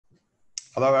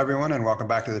Hello, everyone, and welcome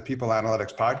back to the People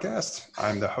Analytics Podcast.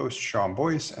 I'm the host, Sean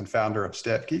Boyce, and founder of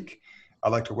StaffGeek. I'd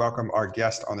like to welcome our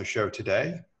guest on the show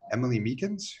today, Emily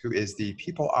Meekins, who is the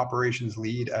People Operations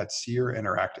Lead at Seer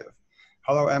Interactive.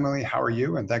 Hello, Emily. How are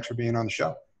you? And thanks for being on the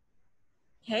show.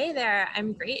 Hey there.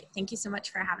 I'm great. Thank you so much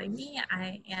for having me.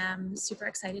 I am super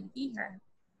excited to be here.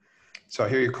 So I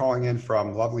hear you're calling in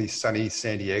from lovely, sunny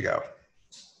San Diego.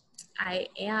 I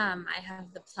am. I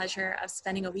have the pleasure of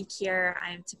spending a week here.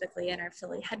 I'm typically in our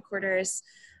Philly headquarters,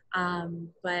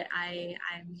 but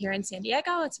I'm here in San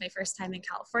Diego. It's my first time in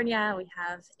California. We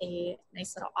have a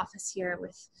nice little office here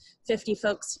with 50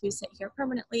 folks who sit here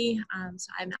permanently.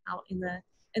 So I'm out in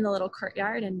the little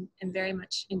courtyard and very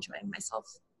much enjoying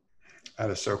myself.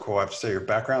 That is so cool. I have to say, your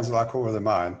background's a lot cooler than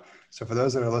mine. So for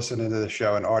those that are listening to the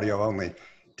show in audio only,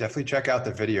 definitely check out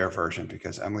the video version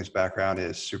because Emily's background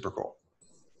is super cool.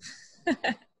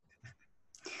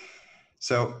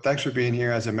 So thanks for being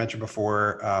here. As I mentioned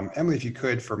before, Emily, if you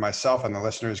could, for myself and the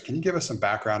listeners, can you give us some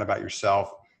background about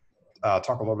yourself? Talk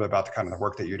a little bit about the kind of the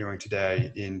work that you're doing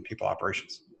today in people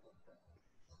operations.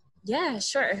 Yeah,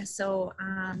 sure. So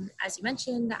as you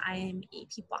mentioned, I'm a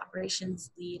people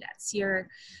operations lead at Seer,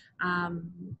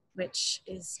 which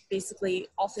is basically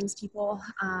all things people.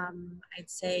 I'd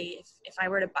say if I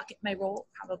were to bucket my role,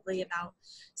 probably about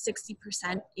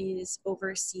 60% is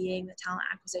overseeing the talent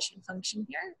acquisition function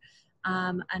here.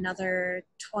 Another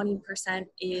 20%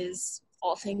 is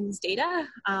all things data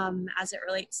as it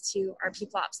relates to our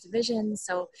people ops division.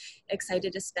 So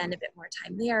excited to spend a bit more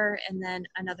time there. And then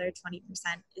another 20%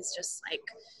 is just like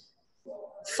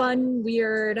fun,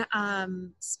 weird,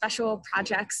 special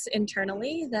projects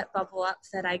internally that bubble up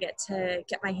that I get to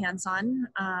get my hands on.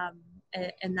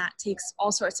 And that takes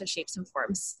all sorts of shapes and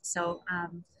forms. So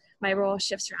my role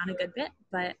shifts around a good bit,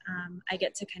 but I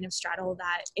get to kind of straddle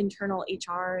that internal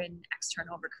HR and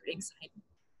external recruiting side.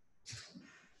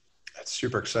 That's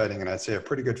super exciting, and I'd say a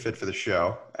pretty good fit for the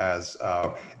show as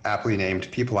aptly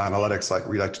named People Analytics. Like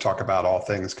we like to talk about all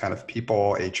things kind of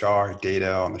people, HR,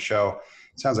 data on the show.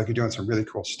 It sounds like you're doing some really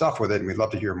cool stuff with it, and we'd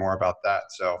love to hear more about that.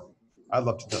 So I'd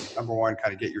love to, number one,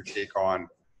 kind of get your take on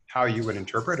how you would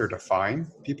interpret or define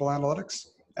people analytics.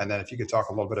 And then if you could talk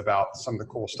a little bit about some of the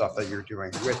cool stuff that you're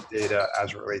doing with data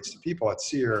as it relates to people at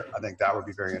Seer, I think that would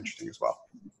be very interesting as well.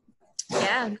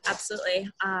 Yeah, absolutely.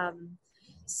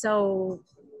 So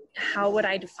how would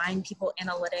I define people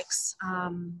analytics?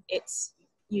 It's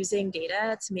using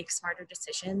data to make smarter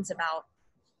decisions about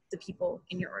the people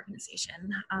in your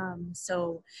organization.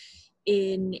 So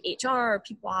in HR,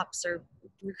 people ops, or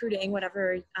recruiting,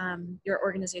 whatever your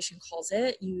organization calls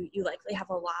it, you likely have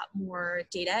a lot more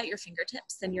data at your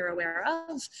fingertips than you're aware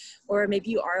of, or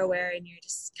maybe you are aware and you're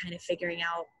just kind of figuring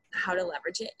out how to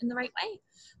leverage it in the right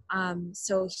way.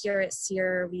 So here at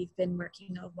Seer, we've been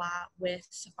working a lot with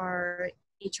our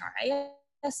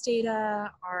HRIS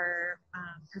data, our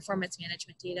performance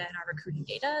management data, and our recruiting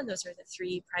data. Those are the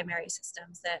three primary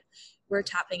systems that we're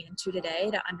tapping into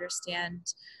today to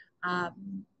understand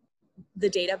the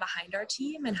data behind our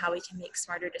team and how we can make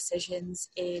smarter decisions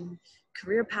in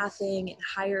career pathing, in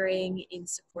hiring, in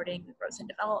supporting the growth and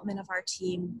development of our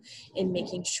team, in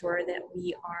making sure that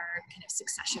we are kind of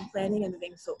succession planning and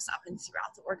moving folks up and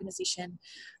throughout the organization.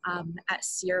 At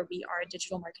Seer, we are a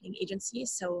digital marketing agency,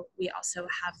 so we also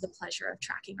have the pleasure of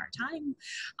tracking our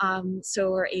time. So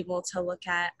we're able to look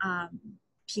at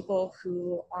people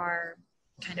who are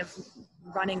kind of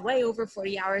running way over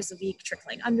 40 hours a week,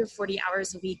 trickling under 40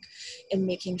 hours a week, and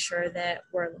making sure that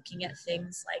we're looking at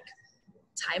things like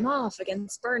time off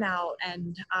against burnout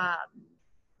and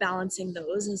balancing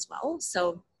those as well.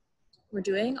 So we're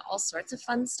doing all sorts of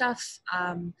fun stuff.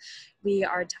 We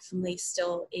are definitely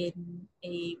still in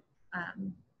a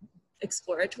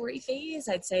exploratory phase.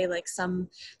 I'd say like some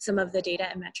of the data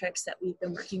and metrics that we've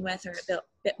been working with are a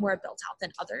bit more built out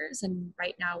than others. And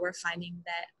right now we're finding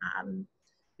that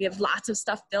we have lots of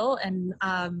stuff built and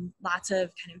lots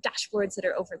of kind of dashboards that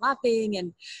are overlapping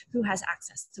and who has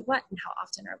access to what and how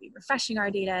often are we refreshing our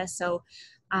data. So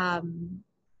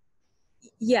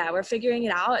yeah, we're figuring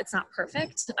it out. It's not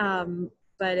perfect,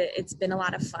 but it's been a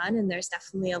lot of fun, and there's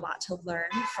definitely a lot to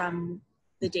learn from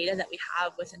the data that we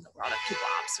have within the world of people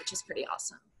ops, which is pretty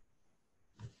awesome.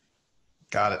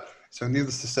 Got it. So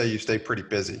needless to say, you stay pretty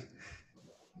busy.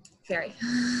 Very.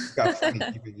 Got plenty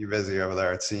keeping you busy over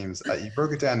there, it seems. You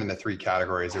broke it down into three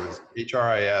categories. It was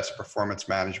HRIS, performance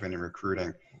management, and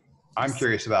recruiting. I'm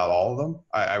curious about all of them.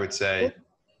 I would say,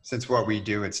 since what we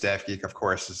do at StaffGeek, of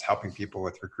course, is helping people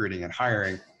with recruiting and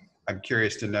hiring, I'm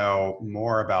curious to know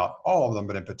more about all of them,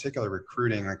 but in particular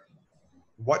recruiting. Like,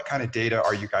 what kind of data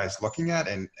are you guys looking at,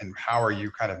 and how are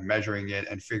you kind of measuring it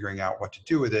and figuring out what to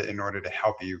do with it in order to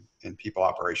help you in people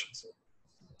operations?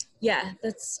 Yeah,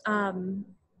 that's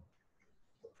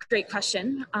great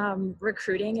question.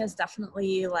 Recruiting is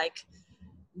definitely like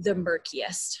the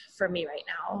murkiest for me right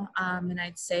now. And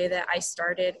I'd say that I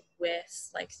started with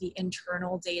like the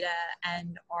internal data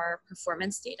and our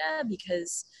performance data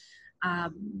because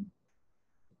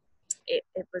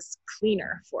it was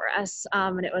cleaner for us,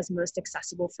 and it was most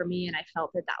accessible for me. And I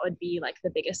felt that that would be like the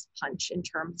biggest punch in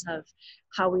terms of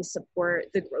how we support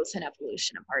the growth and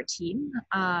evolution of our team,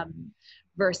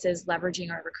 versus leveraging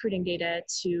our recruiting data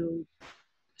to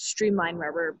streamline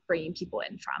where we're bringing people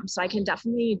in from. So I can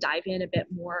definitely dive in a bit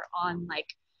more on like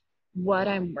what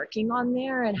I'm working on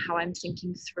there and how I'm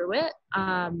thinking through it.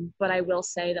 But I will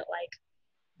say that like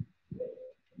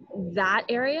that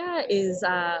area is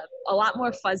a lot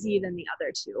more fuzzy than the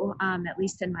other two, at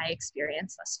least in my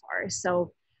experience thus far.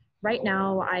 So right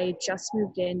now, I just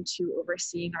moved into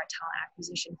overseeing our talent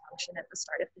acquisition function at the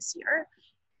start of this year.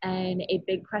 And a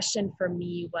big question for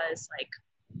me was like,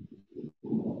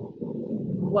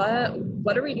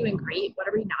 what are we doing great? What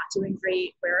are we not doing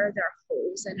great? Where are there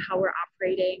holes in how we're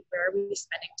operating? Where are we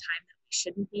spending time that we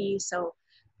shouldn't be? So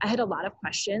I had a lot of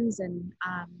questions, and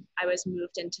I was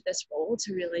moved into this role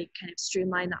to really kind of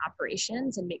streamline the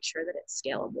operations and make sure that it's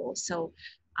scalable. So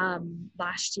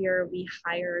last year we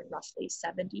hired roughly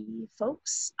 70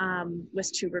 folks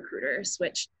with 2 recruiters,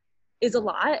 which is a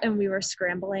lot, and we were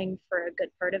scrambling for a good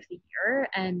part of the year.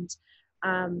 And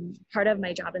part of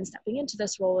my job in stepping into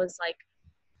this role is like,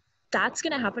 that's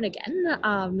going to happen again.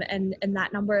 And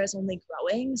that number is only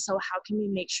growing. So how can we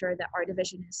make sure that our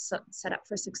division is set up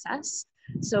for success?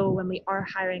 So when we are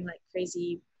hiring like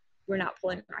crazy, we're not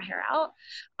pulling our hair out.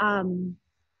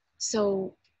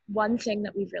 So one thing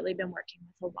that we've really been working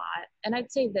with a lot, and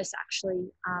I'd say this actually,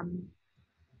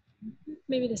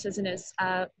 maybe this isn't as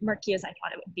murky as I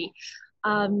thought it would be.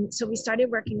 So we started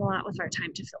working a lot with our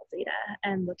time to fill data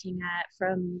and looking at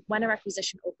from when a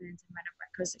requisition opens and when a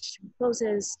requisition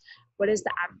closes,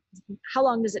 how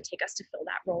long does it take us to fill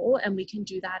that role? And we can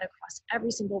do that across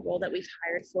every single role that we've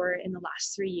hired for in the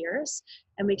last 3 years.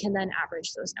 And we can then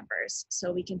average those numbers.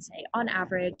 So we can say on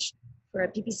average for a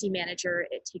PPC manager,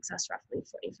 it takes us roughly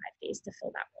 45 days to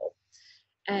fill that role.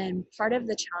 And part of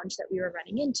the challenge that we were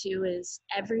running into is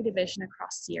every division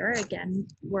across Seer, again,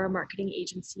 we're a marketing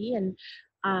agency, and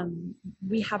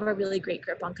we have a really great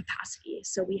grip on capacity.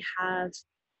 So we have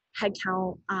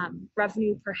headcount,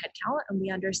 revenue per headcount, and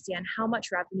we understand how much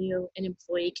revenue an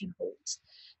employee can hold.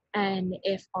 And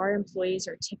if our employees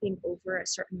are tipping over a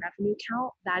certain revenue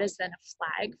count, that is then a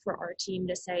flag for our team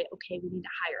to say, okay, we need to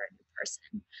hire a new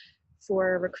person.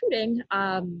 For recruiting,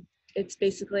 it's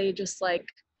basically just like,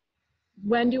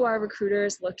 when do our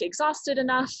recruiters look exhausted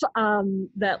enough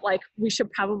that like we should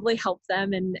probably help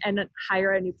them and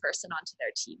hire a new person onto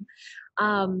their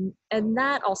team, and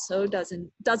that also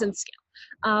doesn't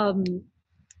scale.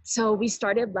 So we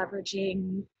started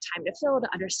leveraging time to fill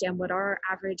to understand what our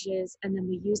average is, and then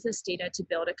we use this data to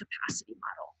build a capacity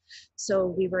model. So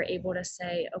we were able to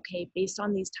say, okay, based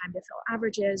on these time to fill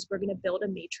averages, we're going to build a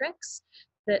matrix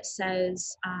that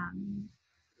says,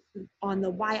 on the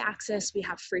y-axis, we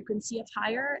have frequency of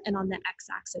hire, and on the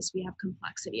x-axis, we have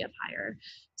complexity of hire.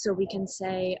 So we can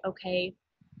say, okay,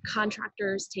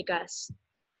 contractors take us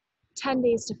 10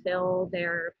 days to fill.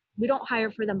 We don't hire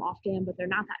for them often, but they're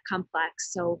not that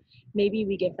complex. So maybe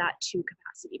we give that 2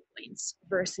 capacity points,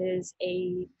 versus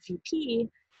a VP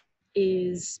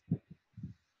is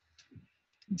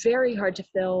very hard to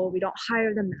fill. We don't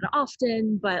hire them that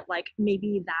often, but like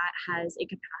maybe that has a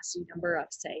capacity number of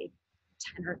say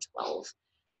 10 or 12.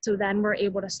 So then we're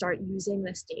able to start using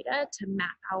this data to map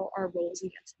out our roles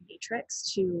against a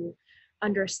matrix to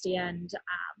understand,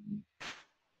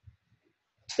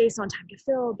 based on time to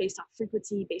fill, based on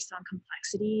frequency, based on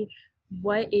complexity,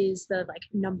 what is the like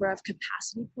number of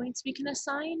capacity points we can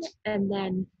assign, and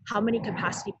then how many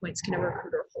capacity points can a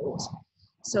recruiter hold.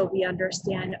 So we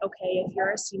understand, okay, if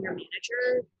you're a senior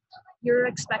manager, you're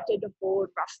expected to hold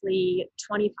roughly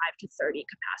 25 to 30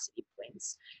 capacity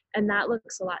points. And that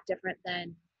looks a lot different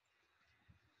than,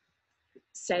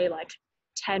 say, like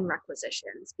 10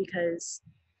 requisitions, because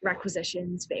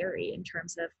requisitions vary in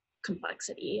terms of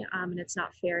complexity. And it's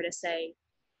not fair to say,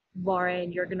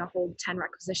 Lauren, you're going to hold 10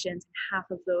 requisitions, and half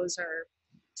of those are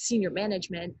senior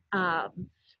management,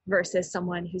 versus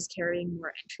someone who's carrying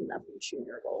more entry-level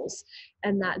junior roles.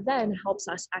 And that then helps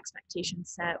us expectation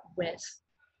set with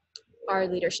our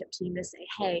leadership team to say,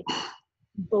 hey,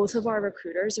 both of our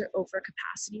recruiters are over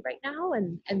capacity right now,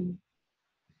 and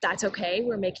that's okay,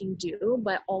 we're making do,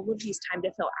 but all of these time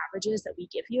to fill averages that we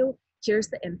give you, here's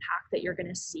the impact that you're going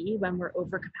to see when we're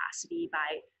over capacity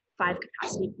by 5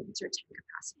 capacity points or 10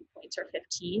 capacity points or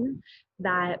 15.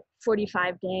 That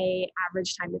 45-day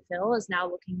average time to fill is now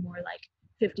looking more like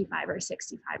 55 or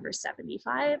 65 or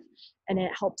 75. And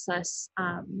it helps us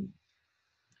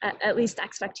at least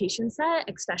expectation set,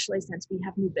 especially since we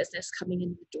have new business coming in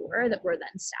the door that we're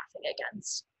then staffing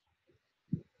against.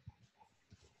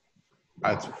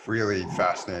 It's really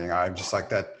fascinating. I'm just like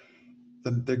that.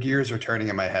 The gears are turning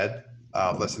in my head,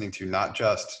 listening to not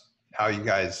just how you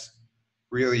guys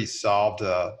really solved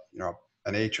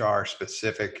an HR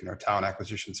specific, talent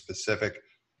acquisition specific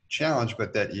challenge,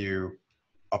 but that you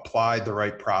applied the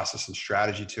right process and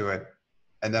strategy to it,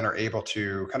 and then are able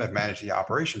to kind of manage the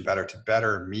operation better to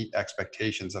better meet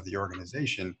expectations of the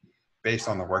organization based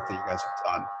on the work that you guys have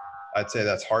done. I'd say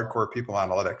that's hardcore people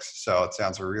analytics. So it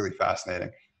sounds really fascinating.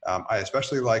 I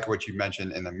especially like what you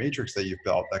mentioned in the matrix that you've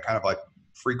built, that kind of like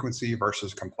frequency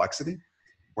versus complexity,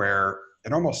 where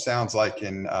it almost sounds like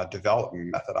in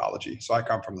development methodology. So I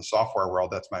come from the software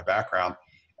world, that's my background.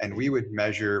 And we would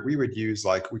use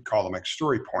we call them like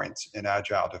story points in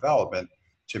agile development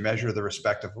to measure the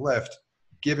respective lift,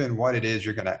 given what it is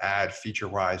you're going to add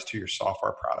feature-wise to your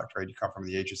software product, right? You come from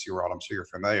the agency world, I'm sure you're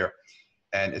familiar.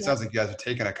 And it sounds like you guys have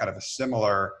taken a kind of a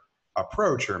similar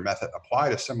approach or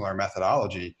applied a similar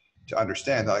methodology to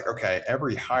understand that, like, okay,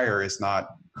 every hire is not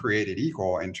created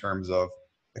equal in terms of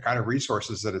the kind of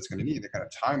resources that it's going to need, the kind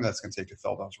of time that's going to take to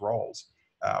fill those roles.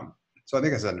 So I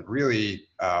think it's a really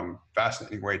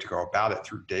fascinating way to go about it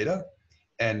through data.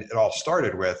 And it all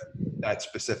started with that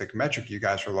specific metric you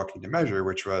guys were looking to measure,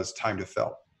 which was time to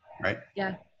fill, right?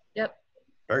 Yeah. Yep.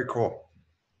 Very cool.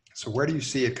 So where do you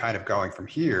see it kind of going from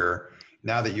here?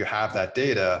 Now that you have that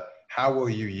data, how will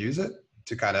you use it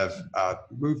to kind of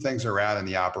move things around in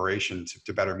the operation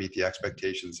to better meet the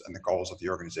expectations and the goals of the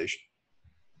organization?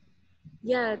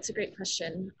 Yeah, it's a great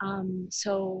question.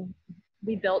 So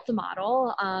we built the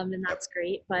model and that's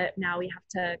great, but now we have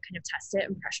to kind of test it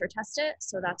and pressure test it.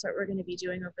 So that's what we're going to be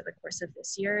doing over the course of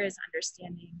this year, is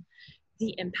understanding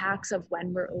the impacts of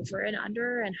when we're over and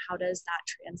under, and how does that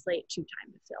translate to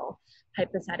time to fill.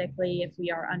 Hypothetically, if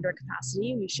we are under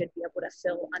capacity, we should be able to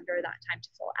fill under that time to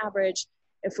fill average.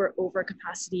 If we're over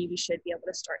capacity, we should be able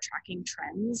to start tracking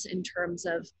trends in terms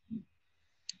of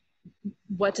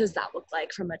what does that look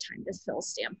like from a time to fill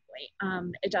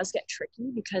standpoint. It does get tricky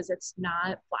because it's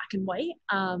not black and white.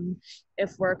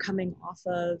 If we're coming off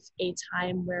of a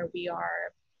time where we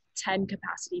are 10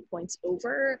 capacity points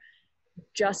over,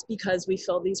 just because we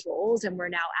fill these roles and we're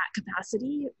now at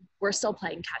capacity, we're still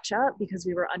playing catch up because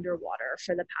we were underwater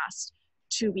for the past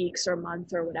 2 weeks or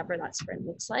month or whatever that sprint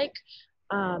looks like.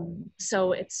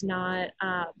 So it's not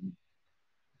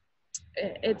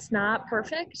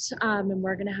perfect, and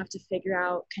we're going to have to figure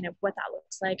out kind of what that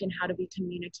looks like and how do we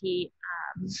communicate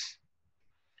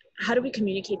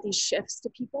these shifts to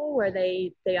people where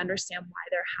they understand why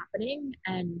they're happening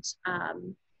and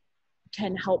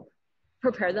can help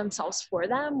prepare themselves for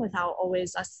them without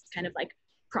always us kind of like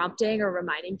prompting or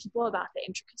reminding people about the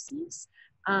intricacies.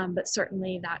 But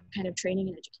certainly that kind of training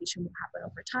and education will happen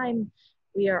over time.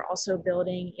 We are also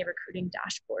building a recruiting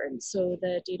dashboard. So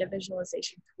the data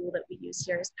visualization tool that we use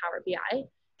here is Power BI,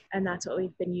 and that's what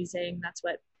we've been using. That's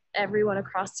what everyone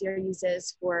across Seer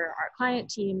uses for our client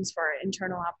teams, for our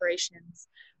internal operations.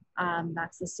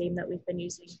 That's the same that we've been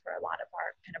using for a lot of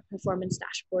our kind of performance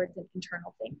dashboards and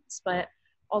internal things, but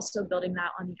also building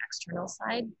that on the external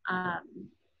side.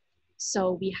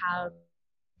 So we have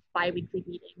bi-weekly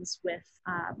meetings with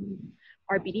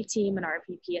our BD team and our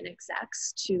VP and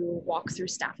execs to walk through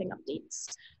staffing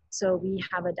updates. So we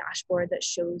have a dashboard that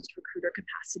shows recruiter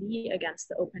capacity against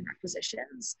the open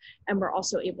requisitions, and we're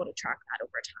also able to track that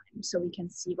over time. So we can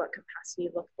see what capacity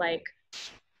looked like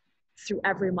through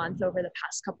every month over the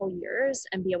past couple years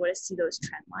and be able to see those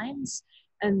trend lines.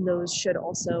 And those should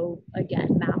also, again,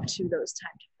 map to those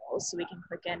time to fills. So we can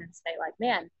click in and say like,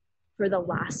 man, for the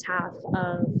last half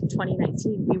of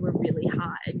 2019, we were really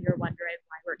hot, and you're wondering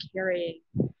why we're carrying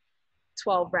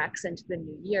 12 recs into the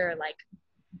new year. Like,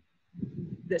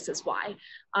 this is why.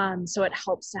 So it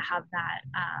helps to have that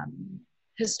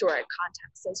historic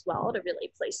context as well to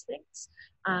really place things,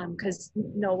 because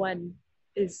no one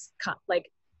is like,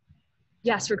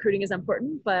 yes, recruiting is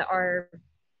important, but our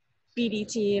BD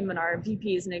team and our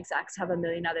VPs and execs have a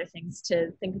million other things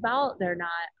to think about. They're not,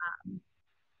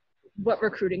 what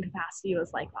recruiting capacity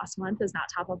was like last month is not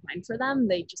top of mind for them.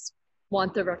 They just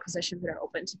want the requisitions that are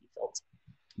open to be filled,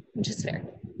 which is fair.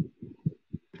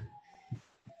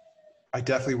 I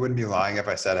definitely wouldn't be lying if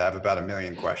I said I have about 1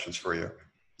 million questions for you.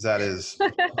 That is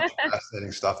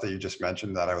fascinating stuff that you just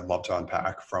mentioned that I would love to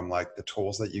unpack, from like the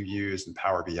tools that you use in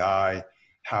Power BI,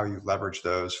 how you leverage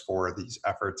those for these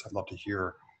efforts. I'd love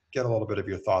to get a little bit of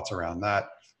your thoughts around that.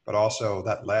 But also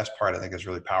that last part I think is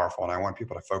really powerful. And I want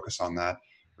people to focus on that,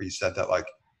 where you said that like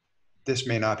this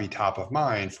may not be top of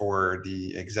mind for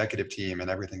the executive team and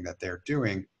everything that they're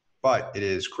doing, but it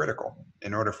is critical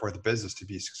in order for the business to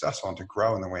be successful and to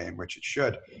grow in the way in which it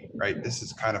should, right? This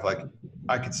is kind of like,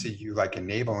 I could see you like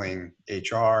enabling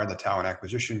HR and the talent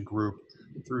acquisition group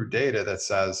through data that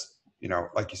says, you know,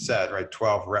 like you said, right,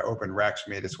 12 open recs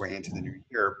made its way into the new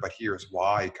year, but here's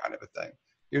why, kind of a thing.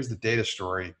 Here's the data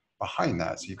story behind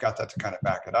that. So you've got that to kind of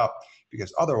back it up,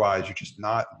 because otherwise you're just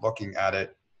not looking at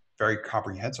it very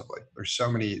comprehensively. There's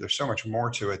so much more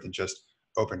to it than just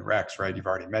open recs, right? You've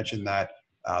already mentioned that.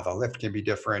 The lift can be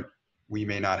different. We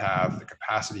may not have the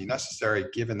capacity necessary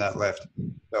given that lift.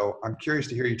 So I'm curious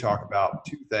to hear you talk about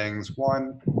two things.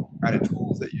 One, kind of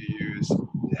tools that you use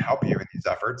to help you in these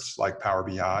efforts, like Power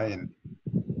BI, and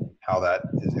how that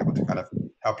is able to kind of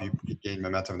help you gain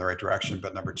momentum in the right direction.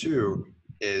 But number two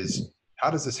is, how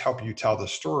does this help you tell the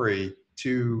story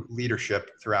to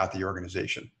leadership throughout the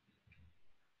organization?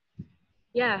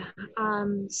 Yeah,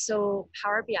 so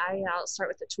Power BI, I'll start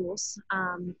with the tools.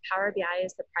 Power BI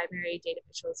is the primary data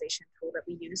visualization tool that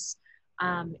we use.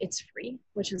 It's free,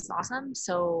 which is awesome,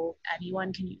 so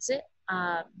anyone can use it.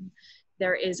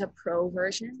 There is a pro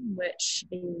version, which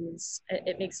is,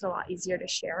 it makes it a lot easier to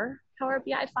share Power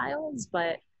BI files,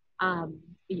 but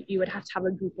you would have to have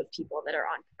a group of people that are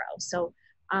on pro. So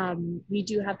we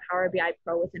do have Power BI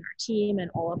Pro within our team,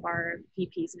 and all of our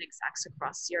VPs and execs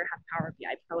across Seer have Power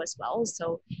BI Pro as well.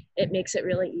 So it makes it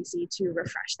really easy to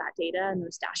refresh that data and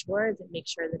those dashboards and make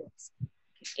sure that it's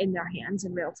in their hands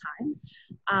in real time.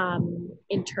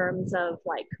 In terms of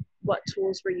like what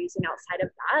tools we're using outside of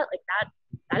that, like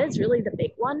that is really the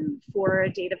big one for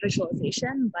data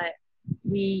visualization, but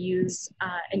we use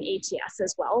an ATS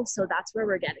as well. So that's where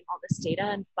we're getting all this data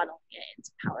and funneling it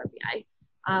into Power BI.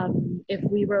 If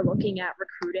we were looking at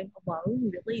recruiting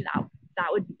alone, really that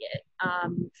would be it.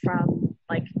 From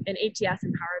like an ATS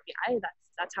and Power BI,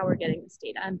 that's how we're getting this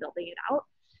data and building it out.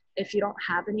 If you don't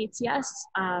have an ATS,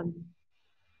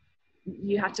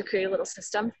 you have to create a little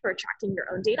system for tracking your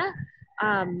own data.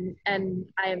 And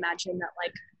I imagine that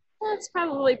like that's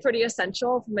probably pretty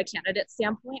essential from a candidate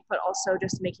standpoint, but also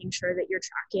just making sure that you're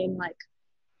tracking like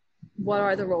what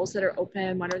are the roles that are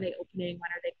open, when are they opening,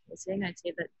 when are they closing. I'd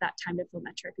say that time to fill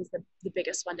metric is the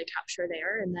biggest one to capture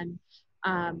there. And then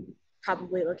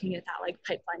probably looking at that like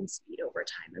pipeline speed over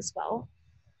time as well.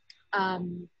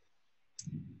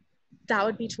 That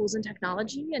would be tools and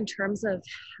technology. In terms of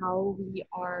how we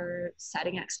are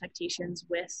setting expectations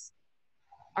with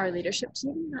our leadership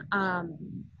team,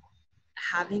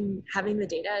 having the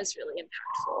data is really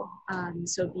impactful.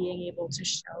 So being able to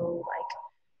show like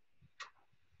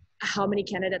how many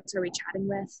candidates are we chatting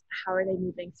with, how are they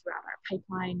moving throughout our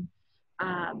pipeline,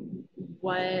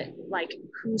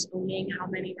 who's owning how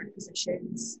many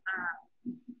requisitions.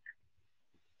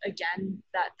 Again,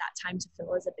 that time to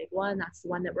fill is a big one. That's the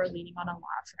one that we're leaning on a lot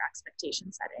for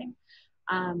expectation setting.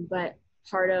 But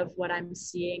part of what I'm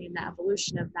seeing in the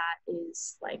evolution of that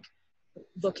is like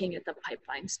looking at the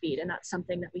pipeline speed, and that's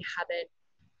something that we haven't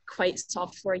quite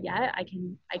solved for yet. I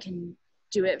can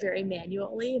do it very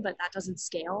manually, but that doesn't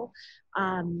scale.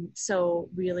 So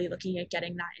really looking at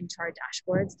getting that into our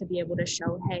dashboards to be able to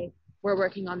show, hey, we're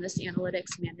working on this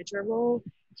analytics manager role.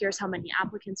 Here's how many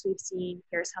applicants we've seen.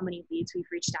 Here's how many leads we've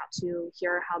reached out to.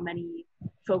 Here are how many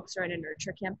folks are in a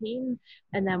nurture campaign.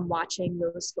 And then watching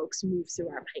those folks move through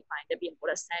our pipeline to be able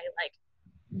to say like,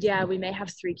 yeah, we may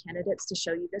have 3 candidates to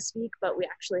show you this week, but we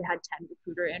actually had 10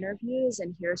 recruiter interviews,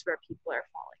 and here's where people are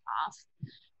falling off.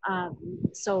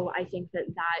 So I think that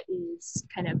is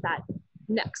kind of that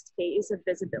next phase of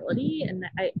visibility. And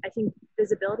I think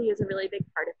visibility is a really big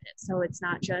part of it. So it's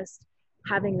not just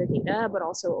having the data, but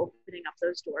also opening up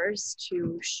those doors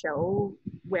to show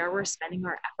where we're spending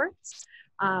our efforts.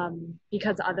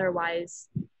 Because otherwise,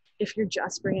 if you're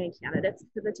just bringing candidates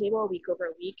to the table week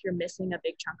over week, you're missing a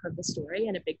big chunk of the story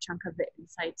and a big chunk of the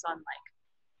insights on like,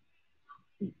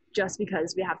 just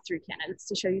because we have 3 candidates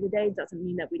to show you today doesn't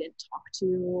mean that we didn't talk to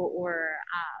or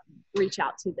reach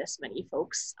out to this many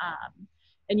folks.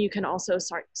 And you can also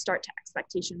start to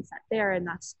expectation set there. And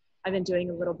I've been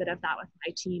doing a little bit of that with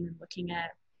my team and looking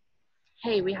at,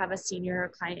 hey, we have a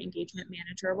senior client engagement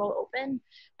manager role open.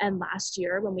 And last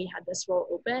year when we had this role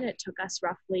open, it took us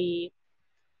roughly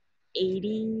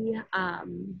 80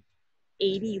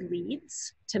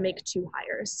 leads to make 2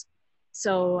 hires.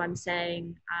 So I'm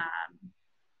saying,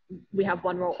 we have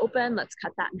 1 role open, let's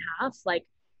cut that in half. Like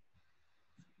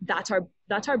that's our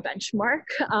benchmark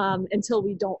until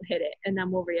we don't hit it, and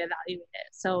then we'll reevaluate it.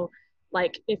 So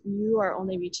like if you've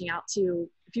only reached out to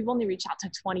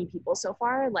 20 people so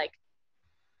far, like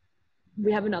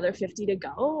we have another 50 to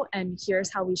go, and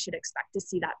here's how we should expect to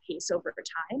see that pace over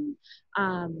time.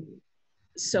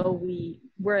 So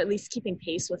we're at least keeping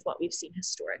pace with what we've seen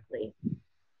historically.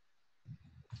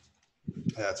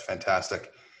 That's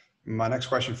fantastic. My next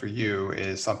question for you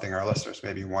is something our listeners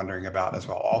may be wondering about as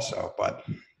well also, but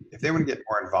if they want to get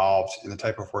more involved in the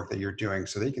type of work that you're doing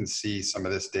so they can see some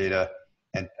of this data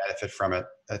and benefit from it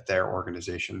at their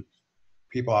organization,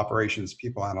 people operations,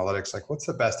 people analytics, like what's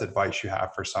the best advice you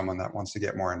have for someone that wants to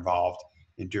get more involved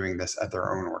in doing this at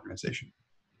their own organization?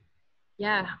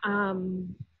 Yeah,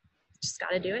 just got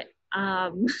to do it.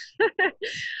 I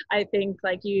think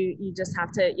like you just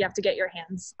have to get your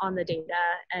hands on the data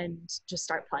and just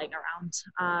start playing around.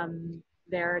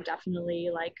 There are definitely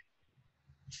like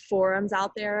forums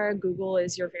out there. Google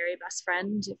is your very best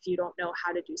friend. If you don't know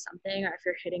how to do something, or if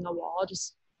you're hitting a wall,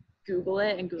 just Google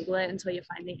it until you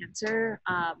find the answer.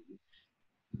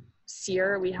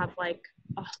 Seer, we have like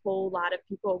a whole lot of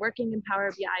people working in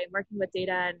Power BI and working with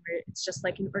data, and it's just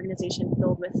like an organization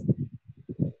filled with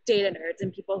data nerds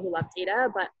and people who love data,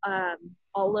 but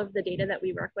all of the data that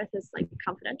we work with is like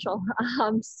confidential.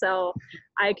 So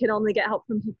I can only get help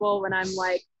from people when I'm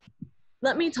like,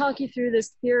 let me talk you through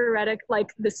this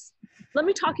let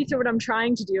me talk you through what I'm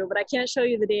trying to do, but I can't show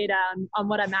you the data on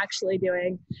what I'm actually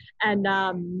doing. And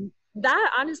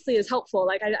that honestly is helpful.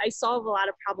 Like I solve a lot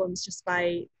of problems just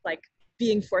by like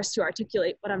being forced to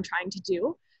articulate what I'm trying to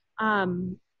do.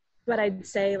 But I'd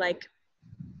say like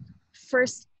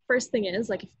first thing is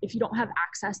like if you don't have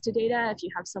access to data, if you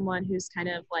have someone who's kind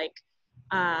of like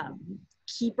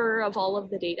keeper of all of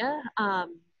the data,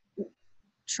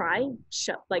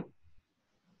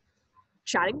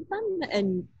 chatting with them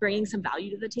and bringing some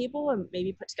value to the table, and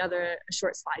maybe put together a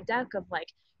short slide deck of like,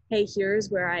 hey, here's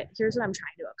what I'm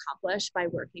trying to accomplish by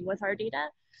working with our data,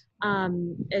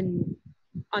 and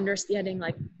understanding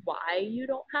like why you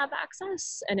don't have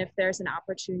access, and if there's an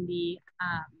opportunity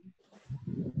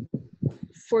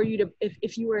for you to,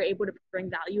 if you were able to bring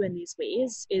value in these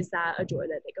ways, is that a door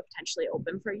that they could potentially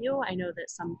open for you? I know that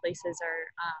some places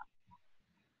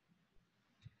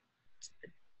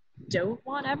don't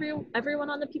want everyone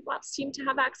on the people ops team to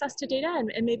have access to data,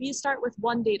 and maybe you start with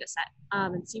one data set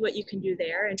and see what you can do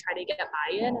there and try to get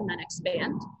buy-in and then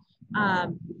expand.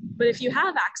 But if you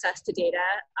have access to data,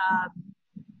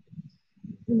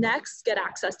 next get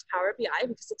access to Power BI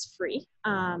because it's free.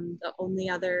 The only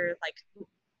other like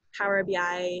Power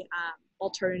BI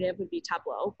alternative would be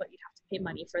Tableau, but you'd have to pay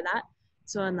money for that.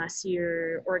 So unless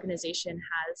your organization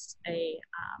has a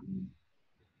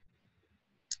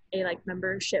like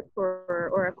membership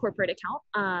or a corporate account,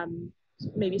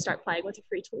 maybe start playing with a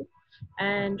free tool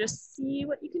and just see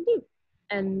what you can do.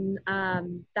 And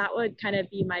that would kind of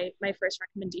be my first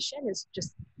recommendation, is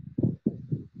just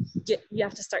you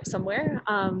have to start somewhere.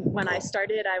 When I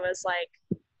started, I was like,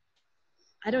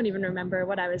 I don't even remember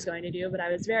what I was going to do, but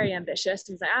I was very ambitious.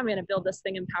 I was like, I'm going to build this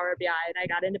thing in Power BI. And I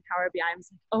got into Power BI. I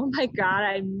was like, oh my God,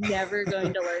 I'm never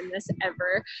going to learn this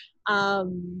ever.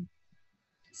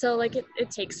 So like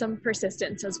it takes some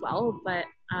persistence as well, but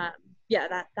yeah,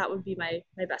 that would be my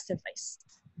best advice.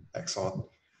 Excellent.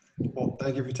 Well,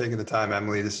 thank you for taking the time,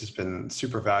 Emily. This has been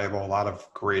super valuable. A lot of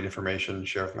great information to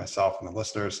share with myself and the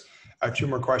listeners. I have two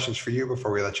more questions for you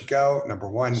before we let you go. Number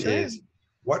one is,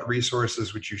 what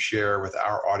resources would you share with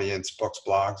our audience, books,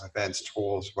 blogs, events,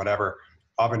 tools, whatever,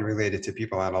 often related to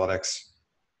people analytics?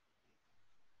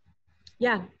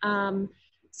 Yeah.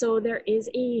 So there is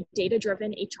a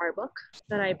data-driven HR book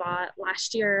that I bought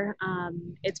last year.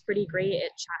 It's pretty great.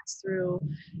 It chats through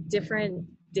different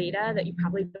data that you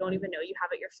probably don't even know you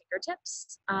have at your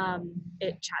fingertips.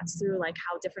 It chats through like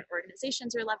how different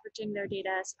organizations are leveraging their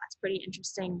data. So that's pretty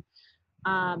interesting.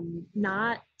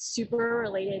 Not super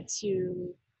related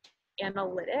to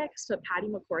analytics, but Patty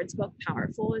McCord's book,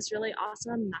 Powerful, is really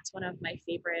awesome. That's one of my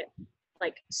favorite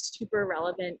like super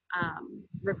relevant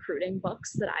recruiting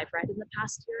books that I've read in the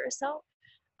past year or so.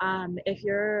 If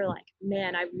you're like,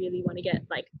 man, I really want to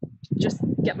just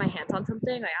get my hands on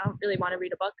something, like I don't really want to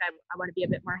read a book, I want to be a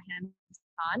bit more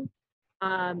hands-on.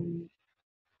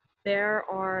 There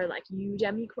are like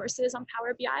Udemy courses on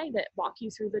Power BI that walk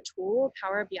you through the tool.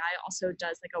 Power BI also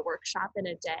does like a workshop in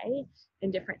a day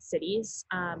in different cities,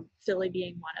 Philly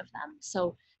being one of them.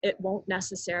 So it won't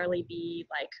necessarily be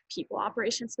like people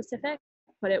operation specific,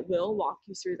 but it will walk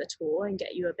you through the tool and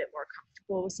get you a bit more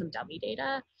comfortable with some dummy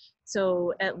data.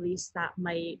 So at least that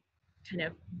might kind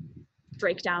of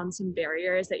break down some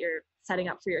barriers that you're setting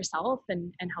up for yourself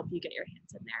and help you get your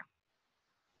hands in there.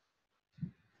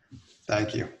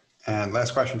 Thank you. And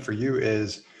last question for you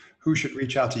is, who should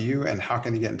reach out to you and how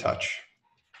can they get in touch?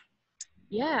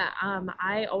 Yeah,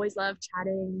 I always love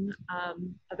chatting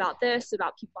about this,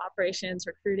 about people operations,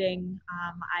 recruiting.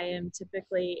 I am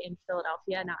typically in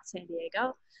Philadelphia, not San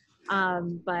Diego,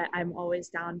 but I'm always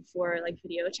down for like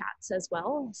video chats as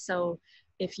well. So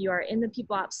if you are in the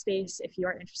people ops space, if you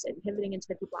are interested in pivoting into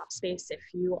the people ops space, if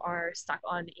you are stuck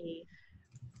on a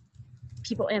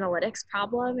people analytics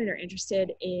problem and are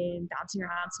interested in bouncing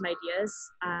around some ideas,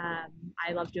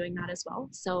 I love doing that as well.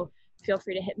 So feel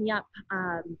free to hit me up.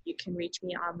 You can reach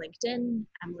me on LinkedIn,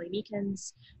 Emily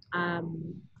Meekins.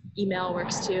 Email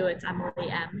works too. It's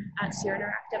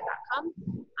emilym@seerinteractive.com.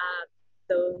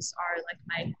 Those are like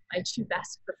my two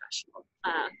best professional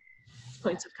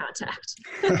points of contact.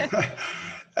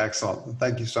 Excellent.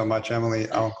 Thank you so much, Emily.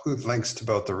 I'll include links to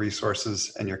both the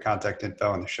resources and your contact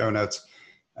info in the show notes.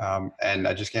 And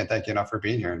I just can't thank you enough for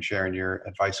being here and sharing your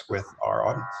advice with our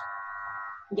audience.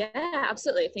 Yeah,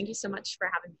 absolutely. Thank you so much for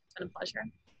having me. It's been a pleasure.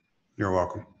 You're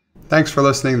welcome. Thanks for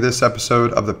listening to this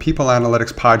episode of the People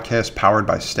Analytics Podcast powered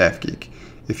by StaffGeek.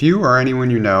 If you or anyone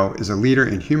you know is a leader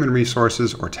in human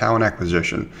resources or talent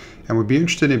acquisition and would be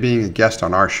interested in being a guest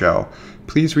on our show,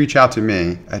 please reach out to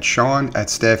me at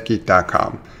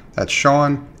Sean@staffgeek.com. That's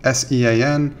Sean,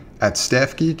 SEAN, at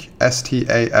StaffGeek,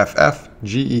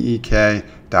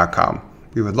 StaffGeek.com.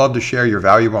 We would love to share your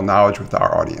valuable knowledge with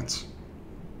our audience.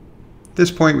 At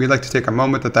this point, we'd like to take a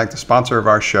moment to thank the sponsor of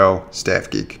our show,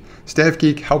 StaffGeek.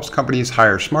 StaffGeek helps companies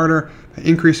hire smarter by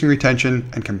increasing retention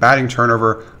and combating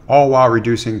turnover, all while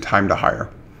reducing time to hire.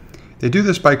 They do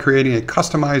this by creating a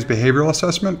customized behavioral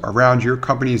assessment around your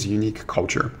company's unique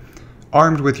culture.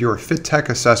 Armed with your Fit Tech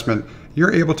assessment,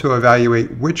 you're able to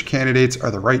evaluate which candidates are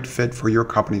the right fit for your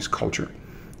company's culture.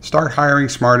 Start hiring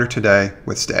smarter today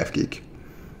with StaffGeek.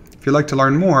 If you'd like to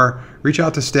learn more, reach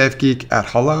out to StaffGeek at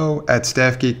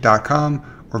hello@staffgeek.com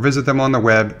or visit them on the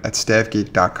web at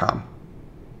staffgeek.com.